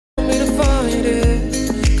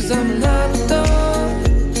'cause I'm not done.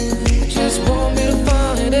 I just want me to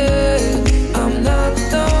find it. I'm not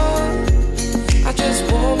done. I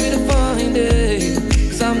just want me to find it.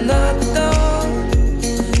 'Cause I'm not done.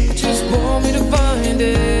 I just want me to find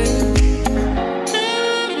it.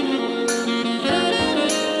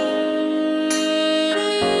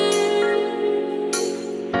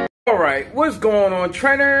 Alright, what's going on,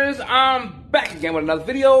 trainers? I'm back again with another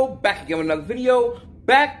video, back again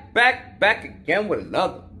with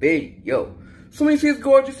another video. So when you see this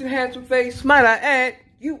gorgeous and handsome face, might I add,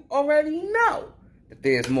 you already know that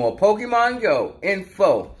there's more Pokemon Go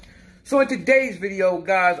info. So in today's video,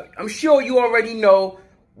 guys, I'm sure you already know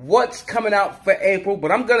what's coming out for April,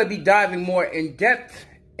 but I'm going to be diving more in depth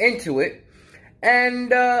into it, and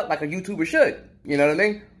like a YouTuber should, you know what I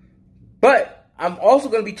mean? But I'm also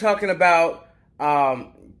going to be talking about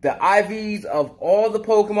the IVs of all the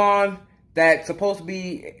Pokemon that's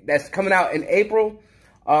coming out in April.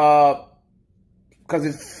 Because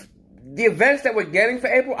it's the events that we're getting for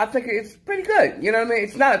April, I think it's pretty good. You know what I mean?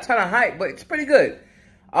 It's not a ton of hype, but it's pretty good.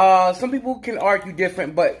 Some people can argue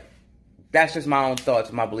different, but that's just my own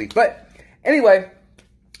thoughts, my beliefs. But anyway,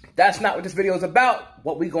 that's not what this video is about.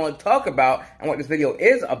 What we're going to talk about and what this video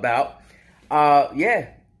is about,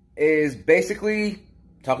 is basically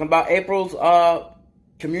talking about April's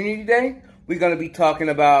Community Day. We're going to be talking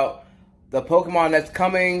about the Pokemon that's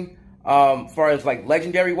coming, far as like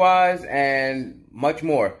legendary wise and much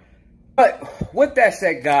more. But with that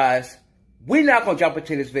said, guys, we're not going to jump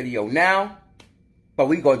into this video now, but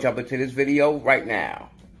we're going to jump into this video right now.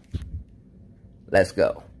 Let's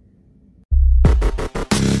go.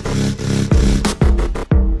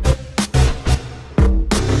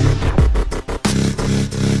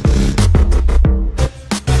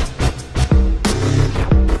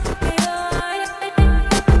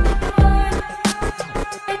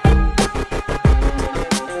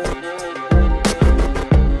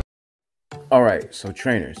 Alright, so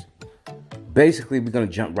trainers, basically we're going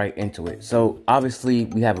to jump right into it. So obviously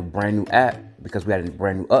we have a brand new app because we had a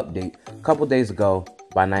brand new update a couple days ago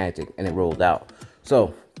by Niantic, and it rolled out.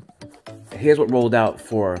 So here's what rolled out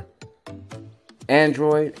for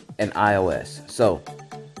Android and iOS. So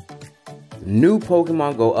new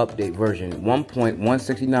Pokemon Go update version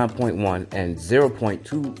 1.169.1 and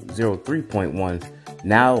 0.203.1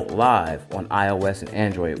 now live on iOS and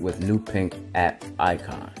Android with new pink app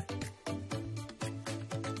icon.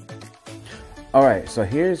 Alright, so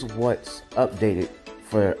here's what's updated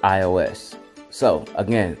for iOS. So,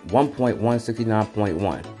 again,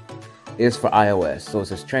 1.169.1 is for iOS. So it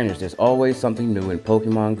says, trainers, there's always something new in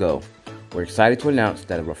Pokemon Go. We're excited to announce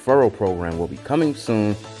that a referral program will be coming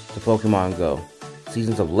soon to Pokemon Go.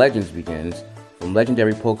 Seasons of Legends begins. From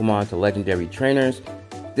legendary Pokemon to legendary trainers,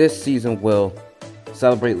 this season will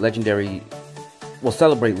celebrate legends in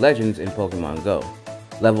Pokemon Go.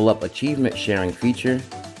 Level up achievement sharing feature,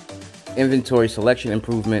 inventory selection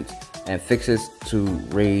improvements, and fixes to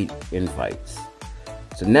raid invites.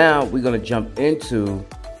 So now we're going to jump into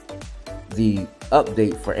the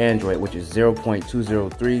update for Android, which is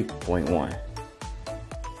 0.203.1.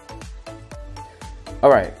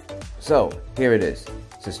 Alright, so here it is.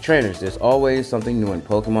 It says, trainers, there's always something new in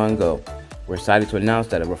Pokemon Go. We're excited to announce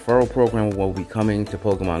that a referral program will be coming to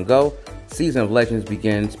Pokemon Go. Season of Legends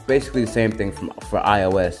begins. Basically the same thing for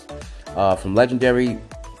iOS. From legendary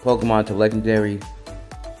Pokemon to legendary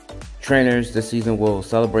trainers, this season will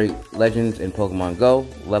celebrate legends in Pokemon Go,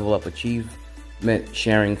 level up achievement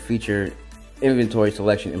sharing feature, inventory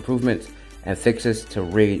selection improvements, and fixes to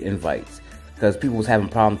raid invites. Because people was having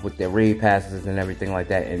problems with their raid passes and everything like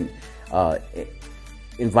that, and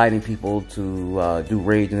inviting people to do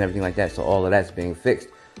raids and everything like that. So all of that's being fixed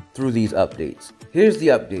through these updates. Here's the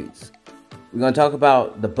updates. We're going to talk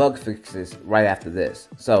about the bug fixes right after this.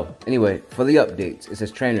 So, anyway, for the updates, it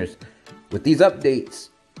says, trainers, with these updates,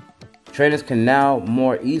 trainers can now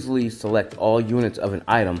more easily select all units of an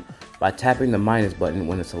item by tapping the minus button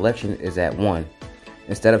when the selection is at 1,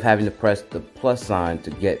 instead of having to press the plus sign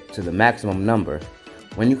to get to the maximum number.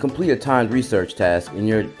 When you complete a timed research task in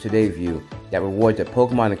your Today view that rewards a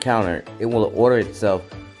Pokemon encounter, it will order itself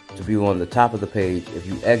to be on the top of the page if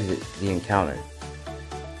you exit the encounter.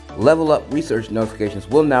 Level up research notifications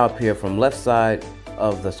will now appear from left side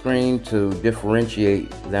of the screen to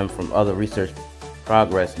differentiate them from other research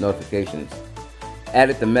progress notifications.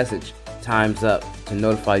 Added the message time's up to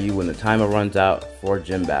notify you when the timer runs out for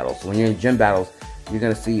gym battles. So when you're in gym battles, you're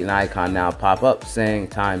going to see an icon now pop up saying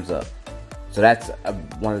time's up. So that's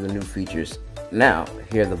one of the new features. Now,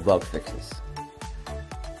 here are the bug fixes.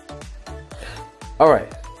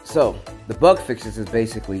 Alright, So the bug fixes is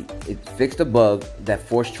basically, it fixed a bug that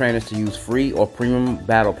forced trainers to use free or premium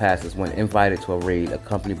battle passes when invited to a raid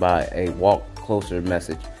accompanied by a walk closer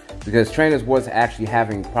message, because trainers was actually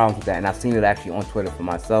having problems with that, and I've seen it actually on Twitter for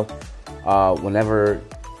myself. Whenever,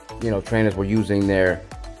 you know, trainers were using their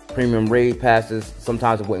premium raid passes,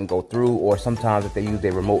 sometimes it wouldn't go through, or sometimes if they used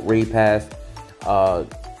their remote raid pass,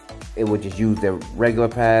 it would just use their regular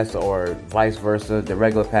pass, or vice versa, the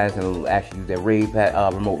regular pass, and it would actually use their raid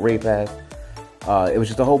pass, remote raid pass. It was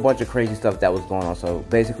just a whole bunch of crazy stuff that was going on. So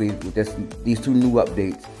basically, with these two new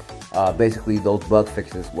updates, basically those bug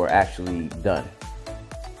fixes were actually done.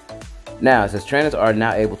 Now, it says trainers are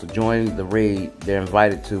now able to join the raid they're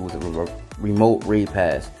invited to with a remote raid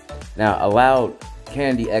pass. Now, allowed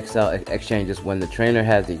Candy XL exchanges when the trainer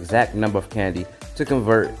has the exact number of candy to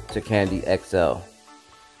convert to Candy XL.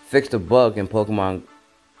 Fixed a bug in Go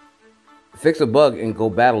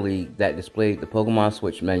Battle League that displayed the Pokemon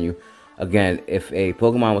Switch menu again if a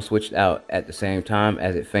Pokemon was switched out at the same time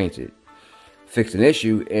as it fainted. Fixed an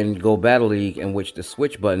issue in Go Battle League in which the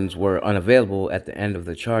switch buttons were unavailable at the end of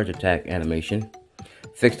the charge attack animation.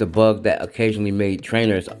 Fixed a bug that occasionally made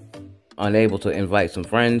trainers unable to invite some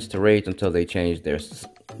friends to raids until they changed their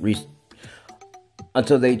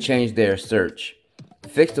search.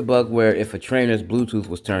 Fixed a bug where if a trainer's Bluetooth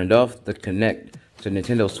was turned off, the connect to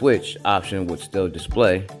Nintendo Switch option would still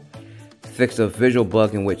display. Fixed a visual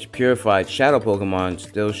bug in which purified shadow Pokemon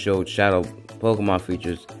still showed shadow Pokemon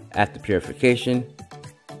features after purification.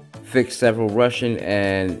 Fixed several Russian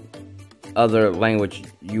and other language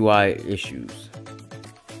UI issues.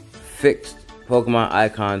 Fixed Pokemon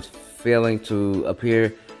icons failing to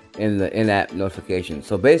appear in the in-app notifications.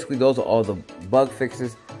 So basically those are all the bug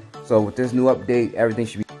fixes. So with this new update, everything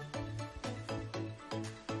should be...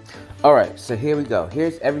 Alright, so here we go.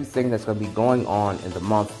 Here's everything that's going to be going on in the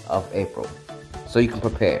month of April, so you can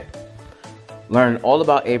prepare. Learn all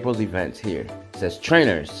about April's events here. It says,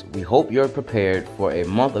 trainers, we hope you're prepared for a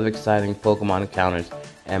month of exciting Pokemon encounters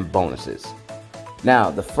and bonuses. Now,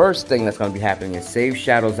 the first thing that's going to be happening is Save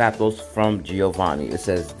Shadow Zapdos from Giovanni. It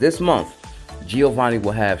says, this month, Giovanni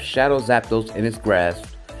will have Shadow Zapdos in its grasp.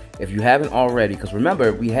 If you haven't already, because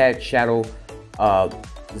remember, we had Shadow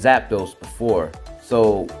Zapdos before,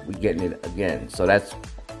 so we're getting it again. So that's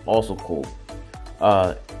also cool.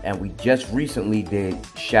 And we just recently did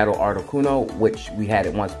Shadow Articuno, which we had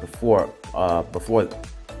it once before,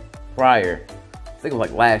 prior. I think it was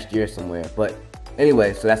like last year somewhere. But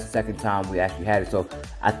anyway, so that's the second time we actually had it. So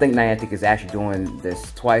I think Niantic is actually doing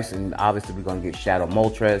this twice, and obviously we're gonna get Shadow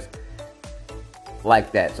Moltres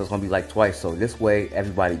like that. So it's gonna be like twice. So this way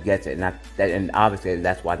everybody gets it, and obviously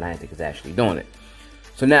that's why Niantic is actually doing it.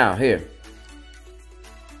 So now here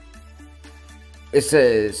it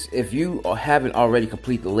says, if you haven't already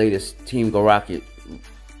completed the latest Team Go Rocket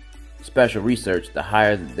special research, the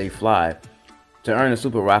higher they fly, to earn a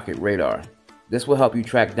Super Rocket radar. This will help you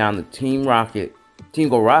track down the Team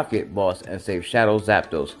Go Rocket boss and save Shadow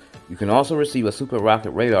Zapdos. You can also receive a Super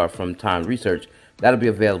Rocket radar from Time Research. That'll be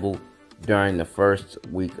available during the first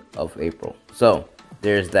week of April. So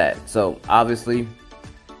there's that. So obviously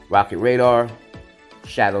Rocket Radar,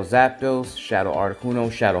 Shadow Zapdos, Shadow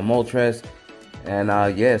Articuno, Shadow Moltres, and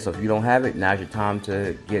yeah, so if you don't have it, now's your time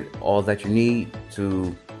to get all that you need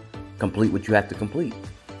to complete what you have to complete.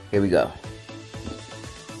 Here we go.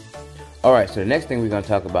 Alright, so the next thing we're going to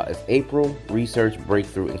talk about is April Research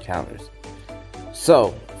Breakthrough Encounters.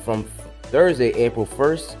 So from Thursday, April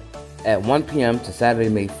 1st at 1 p.m. to Saturday,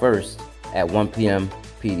 May 1st at 1 p.m.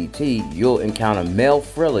 PDT, you'll encounter Male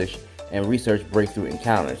Frillish and Research Breakthrough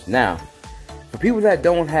Encounters. Now, for people that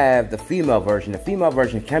don't have the female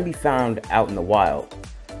version can be found out in the wild.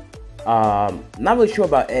 Not really sure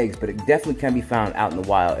about eggs, but it definitely can be found out in the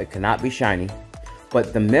wild. It cannot be shiny.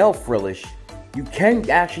 But the Male Frillish, you can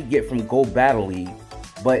actually get from Go Battle League.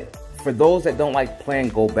 But for those that don't like playing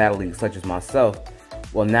Go Battle League, such as myself,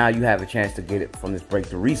 well, now you have a chance to get it from this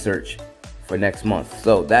Breakthrough Research for next month.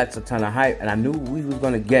 So that's a ton of hype, and I knew we was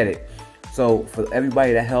going to get it. So for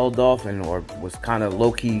everybody that held off and or was kind of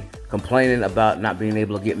low-key complaining about not being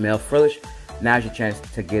able to get Male Frillish, now's your chance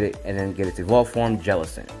to get it and then get its evolved form,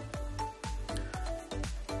 Jellicent.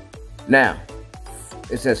 Now,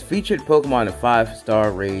 it says featured Pokemon in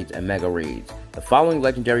 5-star raids and Mega Raids. The following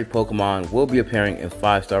legendary Pokemon will be appearing in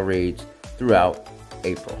 5-star raids throughout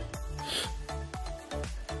April.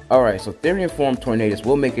 Alright, so Therian Form Tornadus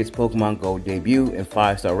will make its Pokemon Go debut in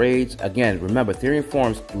 5-star raids. Again, remember, Therian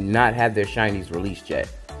Forms do not have their shinies released yet.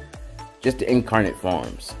 Just the incarnate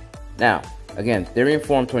forms. Now, again, Therian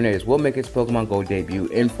Form Tornadus will make its Pokemon Go debut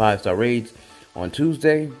in 5-star raids on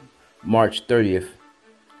Tuesday, March 30th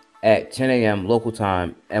at 10 a.m. local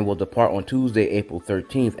time and will depart on Tuesday, April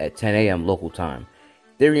 13th at 10 a.m. local time.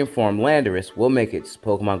 Therian form Landorus will make its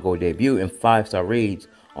Pokemon Go debut in 5-star raids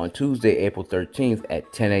on Tuesday, April 13th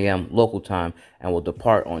at 10 a.m. local time and will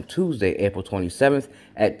depart on Tuesday, April 27th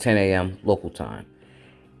at 10 a.m. local time.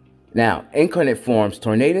 Now, Incarnate forms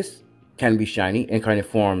Tornadus can be shiny, Incarnate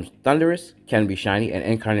forms Thundurus can be shiny, and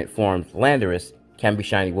Incarnate forms Landorus can be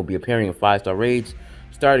shiny will be appearing in 5-star raids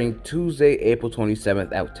starting Tuesday, April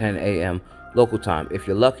 27th at 10 a.m. local time. If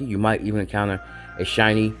you're lucky, you might even encounter a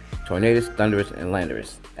shiny Tornadus, Thundurus, and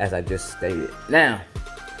Landorus, as I just stated. Now,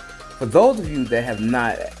 for those of you that have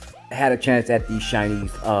not had a chance at these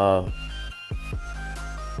shinies, not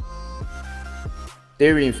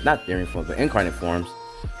Therian forms, but Incarnate forms,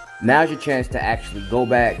 now's your chance to actually go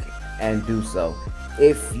back and do so.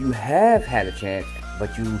 If you have had a chance,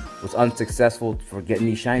 but you was unsuccessful for getting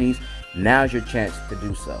these shinies, now's your chance to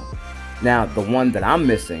do so. Now, the one that I'm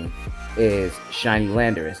missing is shiny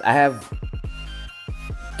Landorus. I have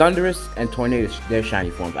Thundurus and Tornadus, their shiny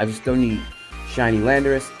forms. I just still need shiny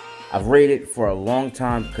Landorus. I've raided for a long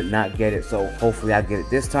time, could not get it, so hopefully I get it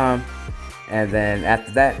this time. And then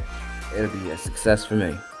after that, it'll be a success for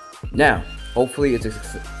me. Now, hopefully it's a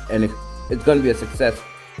success, and it's going to be a success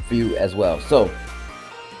for you as well. So,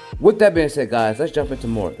 with that being said, guys, let's jump into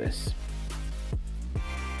more of this.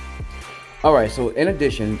 Alright, so in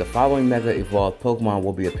addition, the following Mega Evolved Pokemon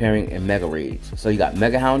will be appearing in Mega Raids. So you got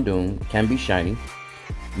Mega Houndoom, can be shiny.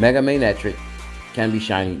 Mega Manectric, can be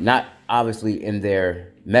shiny. Not obviously in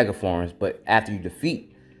their Mega forms, but after you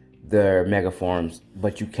defeat their Mega forms.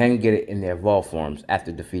 But you can get it in their Evolved forms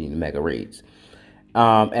after defeating the Mega Raids.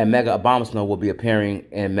 And Mega Abomasnow will be appearing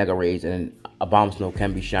in Mega Raids, and Abomasnow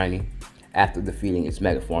can be shiny after defeating its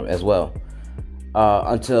Mega form as well.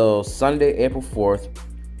 Until Sunday, April 4th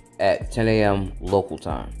at 10 a.m. local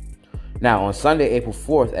time. Now, on Sunday, April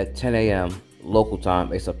 4th at 10 a.m. local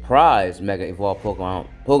time, a surprise Mega Evolved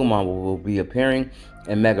Pokemon will be appearing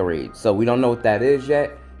in Mega Raids. So we don't know what that is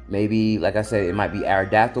yet. Maybe, like I said, it might be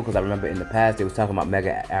Aerodactyl, because I remember in the past they was talking about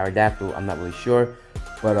Mega Aerodactyl. I'm not really sure.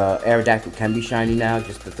 But Aerodactyl can be shiny now,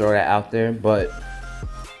 just to throw that out there. But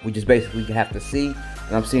we just basically have to see.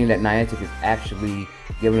 And I'm seeing that Niantic is actually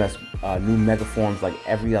giving us new Mega forms like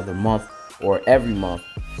every other month or every month.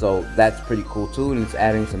 So that's pretty cool too, and it's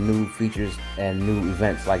adding some new features and new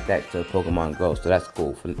events like that to Pokemon Go. So that's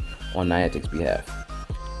cool on Niantic's behalf.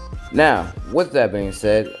 Now, with that being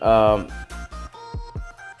said,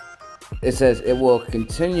 it says it will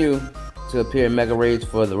continue to appear in Mega Raids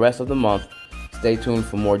for the rest of the month. Stay tuned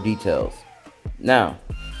for more details. Now,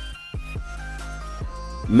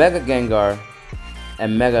 Mega Gengar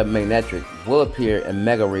and Mega Manectric will appear in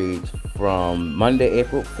Mega Raids from Monday,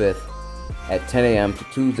 April 5th at 10 a.m. to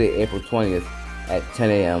Tuesday, April 20th at 10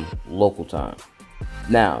 a.m. local time.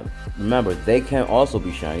 Now, remember, they can also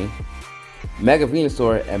be shiny. Mega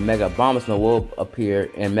Venusaur and Mega Abomasnow will appear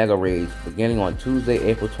in Mega Raids beginning on Tuesday,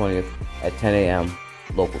 April 20th at 10 a.m.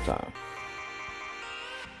 local time.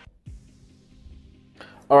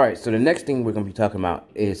 Alright, so the next thing we're going to be talking about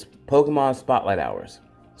is Pokemon Spotlight Hours.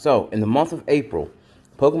 So, in the month of April,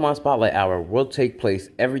 Pokemon Spotlight Hour will take place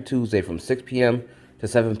every Tuesday from 6 p.m. to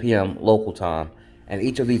 7 p.m. local time, and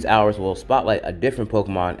each of these hours will spotlight a different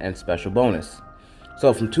Pokemon and special bonus.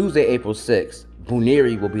 So from Tuesday, April 6th,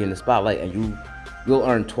 Buniri will be in the spotlight, and you'll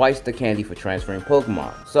earn twice the candy for transferring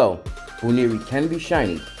Pokemon. So Buniri can be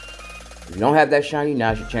shiny. If you don't have that shiny,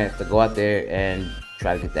 now's your chance to go out there and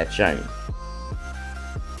try to get that shiny.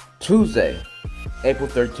 Tuesday, April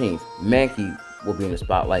 13th, Mankey will be in the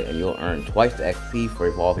spotlight, and you'll earn twice the XP for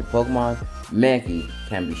evolving Pokemon. Mankey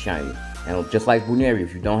can be shiny. And just like Buniri,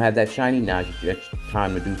 if you don't have that shiny, now's your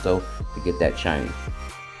time to do so to get that shiny.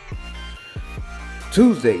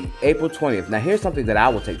 Tuesday, April 20th. Now here's something that I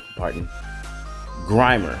will take part in.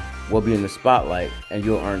 Grimer will be in the spotlight, and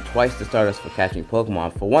you'll earn twice the Stardust for catching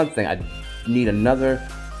Pokemon. For one thing, I need another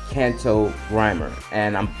Kanto Grimer,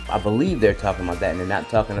 and I believe they're talking about that, and they're not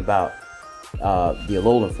talking about the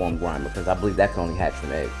Alolan form Grimer, because I believe that can only hatch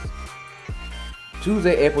from eggs.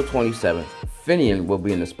 Tuesday, April 27th, Finian will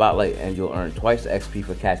be in the spotlight, and you'll earn twice the XP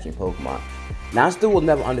for catching Pokemon. Now, I still will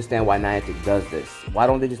never understand why Niantic does this. Why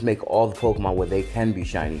don't they just make all the Pokemon where they can be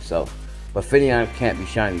shiny? But Finian can't be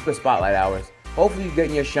shiny. The spotlight hours. Hopefully you're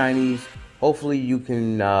getting your shinies. Hopefully you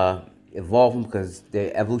can evolve them, because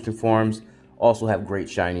their evolution forms also have great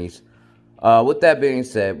shinies. With that being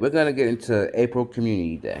said, we're going to get into April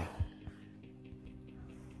Community Day.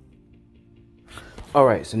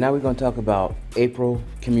 Alright, so now we're going to talk about April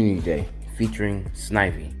Community Day featuring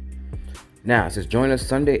Snivy. Now, it says join us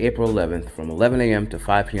Sunday, April 11th from 11 a.m. to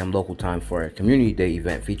 5 p.m. local time for a Community Day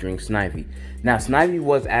event featuring Snivy. Now, Snivy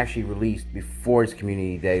was actually released before its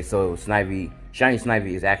Community Day, so Shiny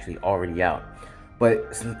Snivy is actually already out.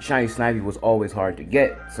 But Shiny Snivy was always hard to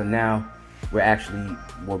get, so now we're actually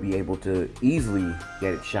will be able to easily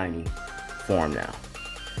get its shiny form now.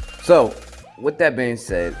 So, with that being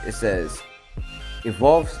said, it says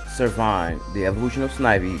evolve Servine, the evolution of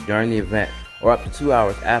Snivy, during the event or up to 2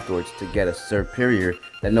 hours afterwards to get a superior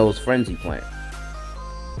that knows Frenzy Plant.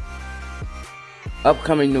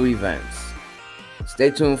 Upcoming new events.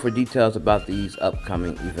 Stay tuned for details about these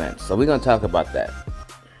upcoming events. So we're going to talk about that.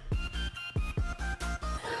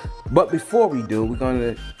 But before we do, we're going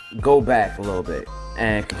to go back a little bit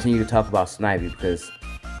and continue to talk about Snivy because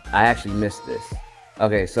I actually missed this.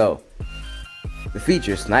 Okay, so the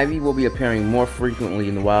feature, Snivy will be appearing more frequently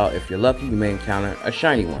in the wild. If you're lucky, you may encounter a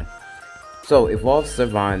shiny one. So, evolve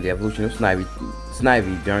Servine, the evolution of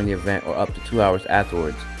Snivy during the event or up to 2 hours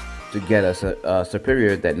afterwards to get a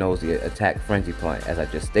superior that knows the attack Frenzy Plant, as I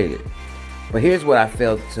just stated. But here's what I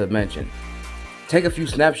failed to mention. Take a few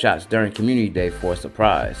snapshots during Community Day for a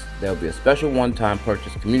surprise. There will be a special one-time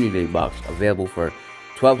purchase Community Day box available for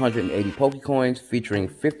 1,280 Pokecoins featuring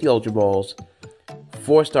 50 Ultra Balls,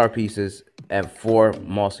 4 star pieces, and 4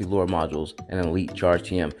 Mossy Lure modules and an Elite Charge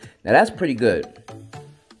TM. Now that's pretty good.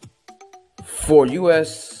 For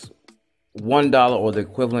US $1 or the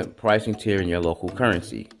equivalent pricing tier in your local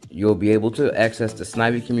currency, you'll be able to access the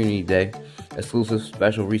Snivy Community Day exclusive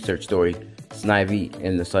special research story, Snivy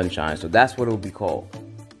in the Sunshine. So that's what it will be called.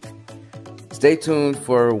 Stay tuned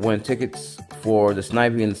for when tickets for the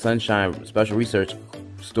Snivy in the Sunshine special research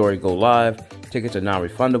story go live. Tickets are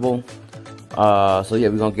non-refundable. So yeah,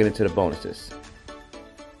 we're gonna get into the bonuses.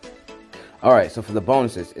 Alright, so for the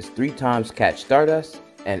bonuses, it's 3 times catch Stardust,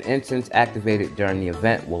 and instance activated during the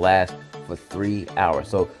event will last for 3 hours.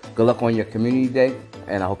 So good luck on your Community Day,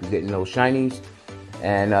 and I hope you're getting those shinies,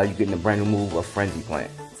 and you're getting a brand new move of Frenzy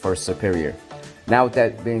Plant for Superior. Now with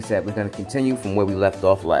that being said, we're going to continue from where we left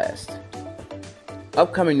off last.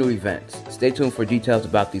 Upcoming new events. Stay tuned for details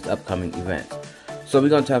about these upcoming events. So we're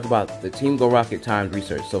going to talk about the Team Go Rocket timed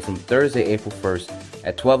research. So from Thursday, April 1st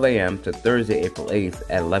at 12 a.m. to Thursday, April 8th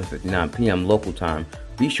at 11:59 p.m. local time,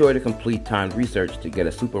 be sure to complete timed research to get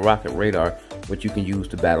a Super Rocket Radar, which you can use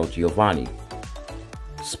to battle Giovanni.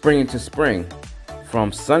 Spring into Spring.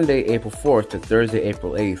 From Sunday, April 4th to Thursday,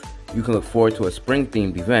 April 8th, you can look forward to a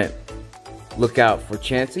spring-themed event. Look out for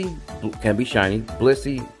Chansey, can be shiny,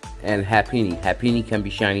 Blissey, and Happiny. Happiny can be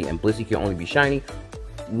shiny, and Blissey can only be shiny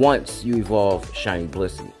once you evolve Shiny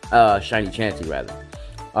Blissey. Shiny Chansey, rather.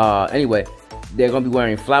 Anyway, they're going to be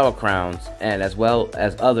wearing flower crowns, and as well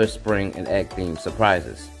as other spring and egg themed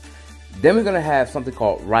surprises. Then we're going to have something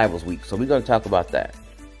called Rivals Week, so we're going to talk about that.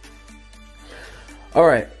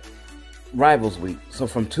 Alright, Rivals Week. So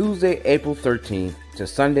from Tuesday, April 13th to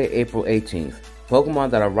Sunday, April 18th,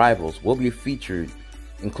 Pokemon that are rivals will be featured,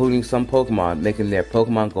 including some Pokemon making their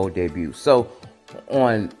Pokemon Go debut. So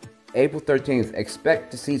on April 13th,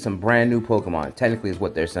 expect to see some brand new Pokemon, technically is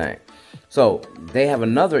what they're saying. So they have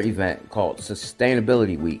another event called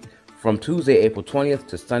Sustainability Week. From Tuesday, April 20th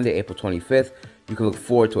to Sunday, April 25th, you can look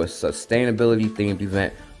forward to a sustainability themed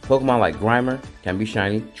event. Pokemon like Grimer, can be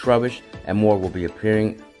shiny, Trubbish, and more will be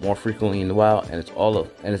appearing more frequently in the wild, and it's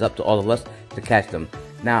up to all of us to catch them.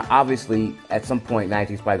 Now, obviously, at some point,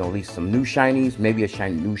 Niantic's probably gonna release some new shinies, maybe a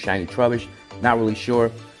new shiny Trubbish. Not really sure,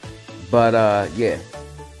 but yeah.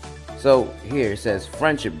 So here it says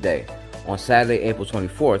Friendship Day. On Saturday, April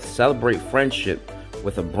 24th, celebrate friendship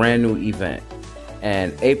with a brand new event.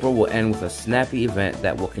 And April will end with a snappy event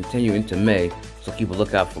that will continue into May, so keep a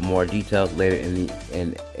lookout for more details later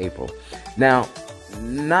in April. Now,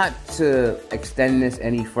 not to extend this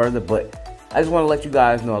any further, but I just want to let you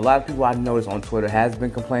guys know, a lot of people I've noticed on Twitter has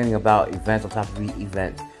been complaining about events on top of the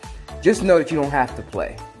events. Just know that you don't have to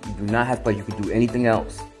play. You do not have to play. You can do anything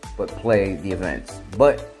else but play the events.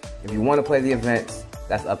 But if you want to play the events,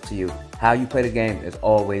 that's up to you. How you play the game is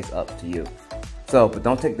always up to you. So, but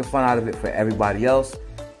don't take the fun out of it for everybody else.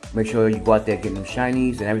 Make sure you go out there getting them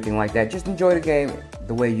shinies and everything like that. Just enjoy the game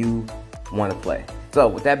the way you want to play. So,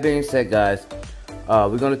 with that being said, guys,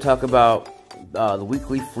 we're going to talk about the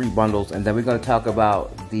weekly free bundles, and then we're going to talk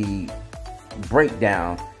about the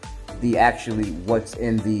breakdown, what's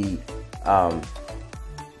in the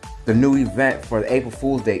new event for the April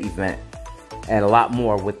Fool's Day event, and a lot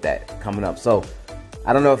more with that coming up. So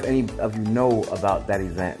I don't know if any of you know about that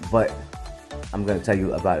event, but I'm going to tell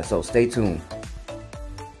you about it, so stay tuned.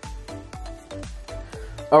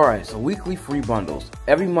 Alright, so weekly free bundles.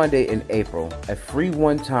 Every Monday in April, a free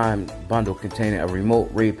one-time bundle containing a remote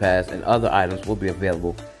raid pass and other items will be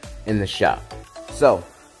available in the shop. So,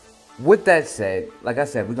 with that said, like I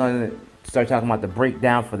said, we're going to start talking about the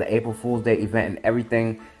breakdown for the April Fool's Day event and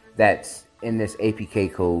everything that's in this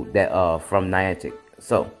APK code that from Niantic.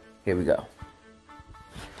 So, here we go.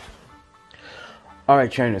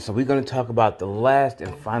 Alright trainers, so we're going to talk about the last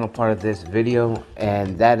and final part of this video,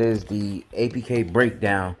 and that is the APK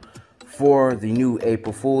breakdown for the new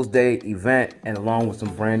April Fool's Day event, and along with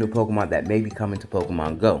some brand new Pokemon that may be coming to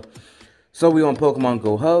Pokemon Go. So we're on Pokemon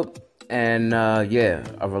Go Hub, and yeah,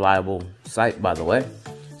 a reliable site by the way.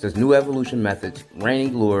 It says new evolution methods,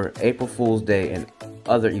 raining lure, April Fool's Day, and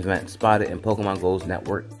other events spotted in Pokemon Go's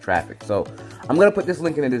network traffic. So I'm going to put this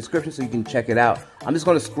link in the description so you can check it out. I'm just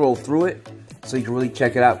going to scroll through it so you can really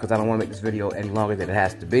check it out, because I don't want to make this video any longer than it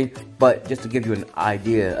has to be. But just to give you an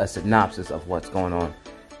idea, a synopsis of what's going on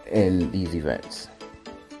in these events.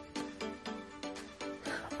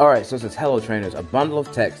 Alright, so it says, hello trainers, a bundle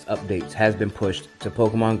of text updates has been pushed to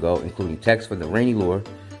Pokemon Go, including text for the Rainy Lure,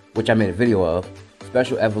 which I made a video of,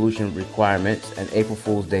 special evolution requirements, and April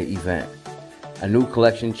Fool's Day event, a new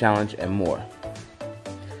collection challenge, and more.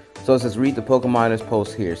 So it says, read the Pokemoners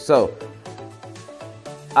post here. So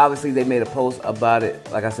obviously they made a post about it.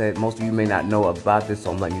 Like I said, most of you may not know about this,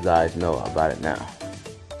 so I'm letting you guys know about it now.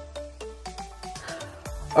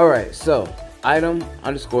 Alright, so item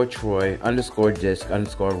underscore Troy underscore disc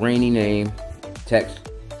underscore rainy name text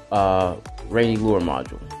rainy lure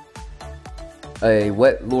module. A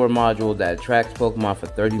wet lure module that attracts Pokemon for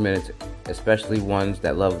 30 minutes, especially ones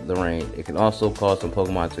that love the rain. It can also cause some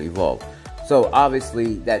Pokemon to evolve. So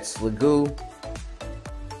obviously that's Sliggoo,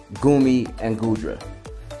 Goomy, and Goodra.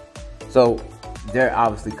 So they're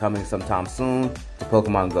obviously coming sometime soon to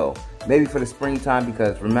Pokemon Go. Maybe for the springtime,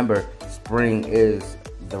 because remember, spring is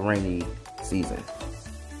the rainy season.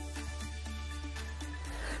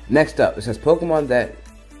 Next up, it says Pokemon that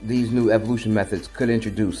these new evolution methods could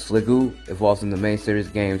introduce. Sliggoo evolves in the main series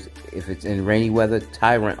games if it's in rainy weather.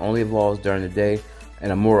 Tyrant only evolves during the day,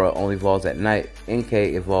 and Amora only evolves at night. NK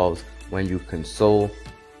evolves when you console.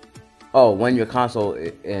 Oh, when your console,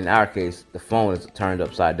 in our case, the phone is turned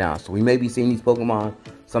upside down. So we may be seeing these Pokemon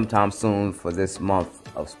sometime soon for this month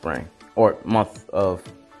of spring. Or month of,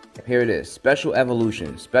 here it is. Special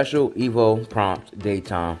evolution. Special Evo prompt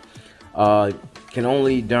daytime. Can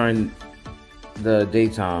only during the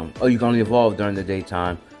daytime. Oh, you can only evolve during the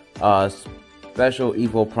daytime. Special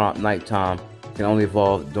Evo prompt nighttime. Can only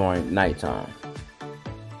evolve during nighttime.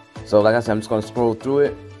 So like I said, I'm just going to scroll through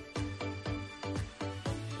it.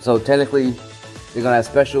 So technically, they're gonna have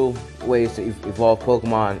special ways to evolve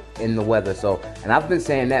Pokemon in the weather. So, and I've been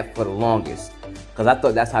saying that for the longest, because I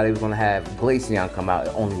thought that's how they was gonna have Glaceon come out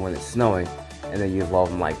only when it's snowing, and then you evolve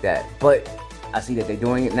them like that. But I see that they're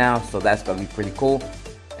doing it now, so that's gonna be pretty cool.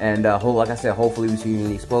 And like I said, hopefully we see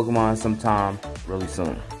these Pokemon sometime really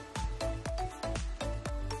soon.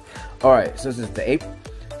 All right, so this is the April.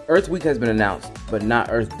 Earth Week has been announced, but not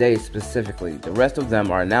Earth Day specifically. The rest of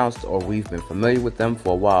them are announced, or we've been familiar with them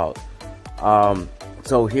for a while.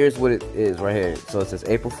 So here's what it is right here. So it says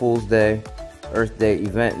April Fool's Day, Earth Day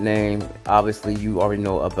event name. Obviously, you already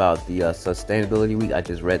know about the Sustainability Week. I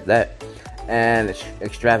just read that. And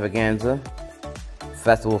Extravaganza,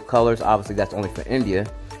 Festival of Colors. Obviously, that's only for India.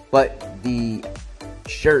 But the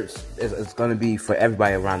shirts is going to be for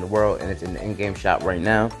everybody around the world, and it's in the in-game shop right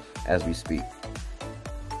now as we speak.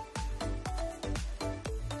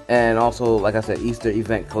 And also, like I said, Easter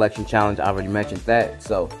event collection challenge, I already mentioned that,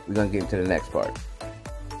 so we're going to get into the next part.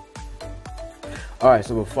 Alright,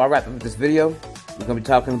 so before I wrap up this video, we're going to be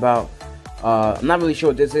talking about, I'm not really sure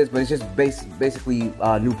what this is, but it's just basically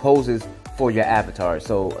new poses for your avatar.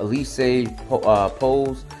 So, Elise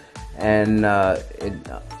pose, and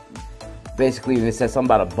basically it says something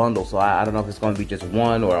about a bundle, so I don't know if it's going to be just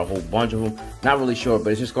one or a whole bunch of them. Not really sure, but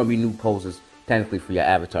it's just going to be new poses, technically, for your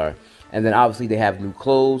avatar. And then obviously they have new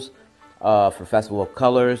clothes for Festival of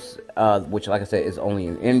Colors, which, like I said, is only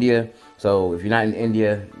in India. So if you're not in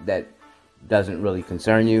India, that doesn't really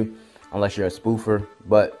concern you unless you're a spoofer.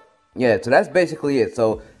 But yeah, so that's basically it.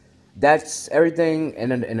 So that's everything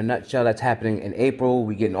in a nutshell that's happening in April.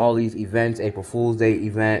 We're getting all these events: April Fool's Day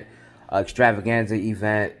event, Extravaganza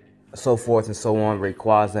event, so forth and so on,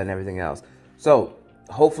 Rayquaza and everything else. So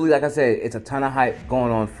hopefully, like I said, it's a ton of hype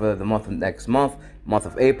going on for the month of next month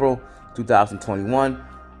of April 2021.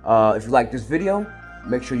 If you like this video,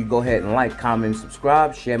 make sure you go ahead and like, comment, and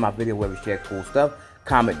subscribe. Share my video where we share cool stuff.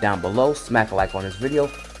 Comment down below. Smack a like on this video.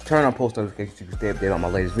 Turn on post notifications so you can stay updated on my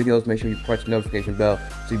latest videos. Make sure you press the notification bell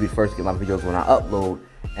so you'll be the first to get my videos when I upload.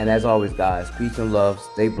 And as always, guys, peace and love.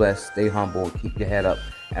 Stay blessed, stay humble, keep your head up,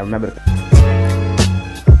 and remember to